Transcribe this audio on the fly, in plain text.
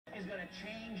gonna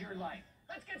change your life.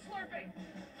 Let's get slurping.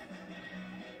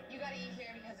 You gotta eat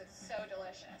here because it's so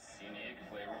delicious. Unique,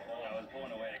 flavorful. I was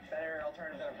blown away. Better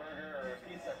alternative than a burger or a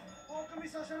pizza.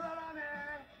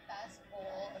 Best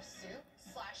bowl of soup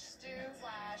 / stew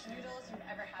 / noodles you've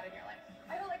ever had in your life.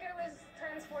 I feel like I was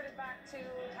transported back to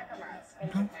Takamaras in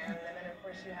Japan, and then of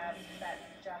course you have that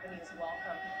Japanese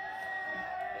welcome.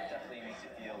 It definitely makes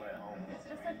you feel at home. It's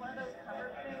just like one of those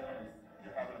comfort foods.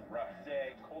 You're having a rough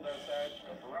day, cold outside,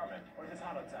 go for ramen. Or if it's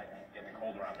hot outside, get the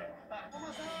cold ramen.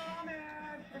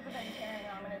 The vegetarian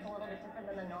ramen is a little bit different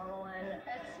than the normal one.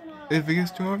 It's not If it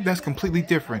gets to him, that's completely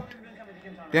different.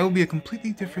 That would be a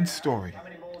completely different story. How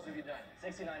many bowls have you done?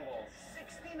 69 bowls.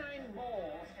 69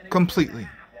 bowls. And Completely.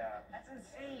 Yeah. That's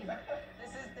insane.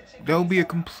 This is the chicken. That would be a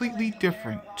completely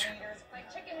different.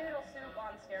 Like chicken noodle soup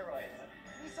on steroids.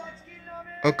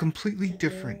 A completely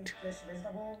different. Fresh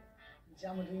vegetable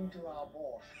jammed into a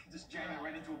bowl. Just jamming it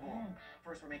right into a bowl.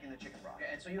 First, we're making the chicken broth. Okay,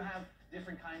 and so you have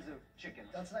different kinds of chicken.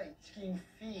 That's right, chicken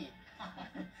feet.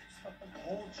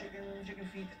 Whole chicken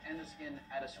feet and the skin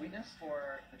add a sweetness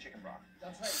for the chicken broth.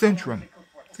 That's right. Centrum.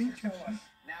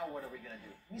 Now what are we gonna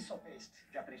do? Miso paste,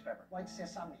 Japanese pepper, white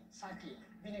sesame, sake,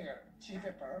 vinegar, chili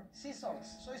pepper, sea salt,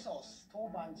 soy sauce,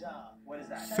 toubanja. What is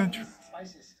that? Centrum.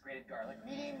 Spices, grated garlic,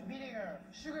 mirin, vinegar,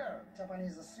 sugar,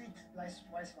 Japanese sweet rice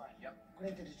wine. Yep.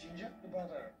 Grated ginger,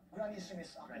 butter, Granny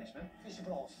Smith, fish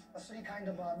broth. Three kind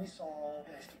of miso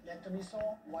paste. Red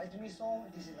miso, white miso.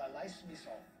 This is a rice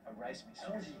miso. A rice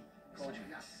miso. Koji.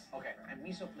 Yes. Okay. And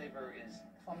miso flavor is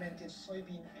fermented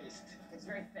soybean paste. It's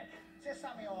very thick.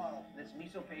 Sesame oil. This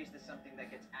miso paste is something that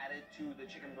gets added to the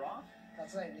chicken broth.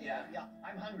 That's right. Yeah.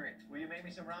 I'm hungry. Will you make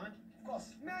me some ramen? Of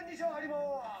course. Washoi!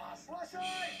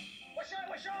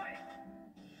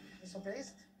 Miso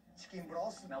paste, chicken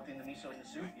broth. Melting the miso in the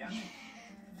soup. Yeah.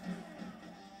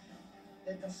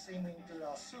 Let them steam into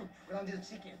the soup. Grounded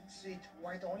chicken, sweet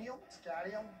white onion,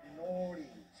 scallion, nori.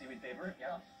 Seaweed paper.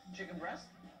 Yeah. Chicken breast.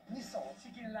 Miso,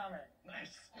 chicken ramen.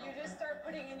 Nice. You just start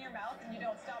putting in your mouth and you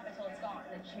don't stop until it's gone.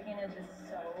 The chicken is just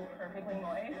so perfectly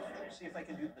moist. See if I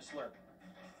can do the slurp.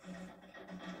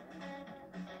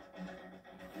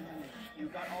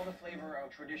 You've got all the flavor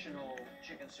of traditional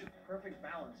chicken soup. Perfect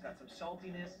balance. Got some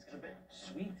saltiness. It's a bit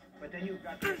sweet. But then you've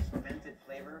got this fermented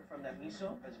flavor from that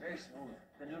miso. It's very smooth.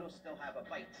 The noodles still have a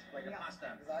bite, like a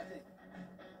pasta. Exactly.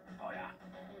 Oh, yeah.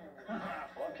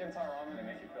 Well, Kintan ramen, they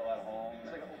make you feel at home.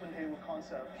 It's like an open table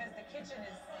concept. Because the kitchen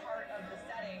is part of the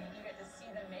setting. You get to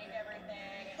see them make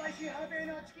everything. Spicy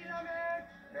jalapeno chicken ramen.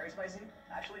 Very spicy?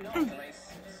 Actually, no. It's a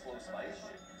nice, slow spice.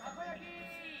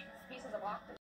 Takoyaki. Pieces of octopus.